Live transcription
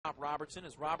shortstop Robertson,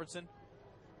 as Robertson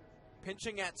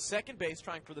pinching at second base,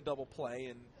 trying for the double play,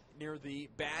 and near the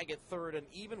bag at third and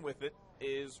even with it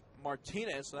is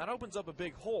Martinez. So that opens up a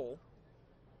big hole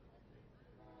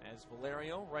as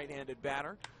Valerio, right-handed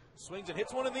batter, swings and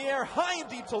hits one in the air, high and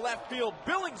deep to left field.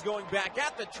 Billings going back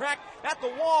at the track, at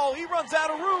the wall. He runs out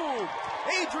of room.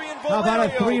 Adrian Valerio. How about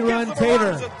a three-run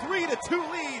tater? A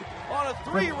 3-2 lead on a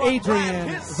three-run Adrian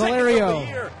his Valerio second of the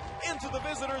year into the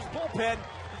visitors' bullpen.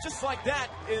 Just like that,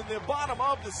 in the bottom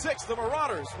of the sixth, the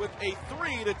Marauders with a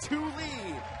 3-2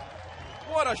 lead.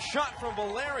 What a shot from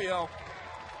Valerio.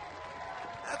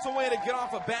 That's a way to get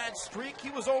off a bad streak.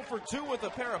 He was 0 for 2 with a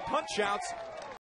pair of punch-outs.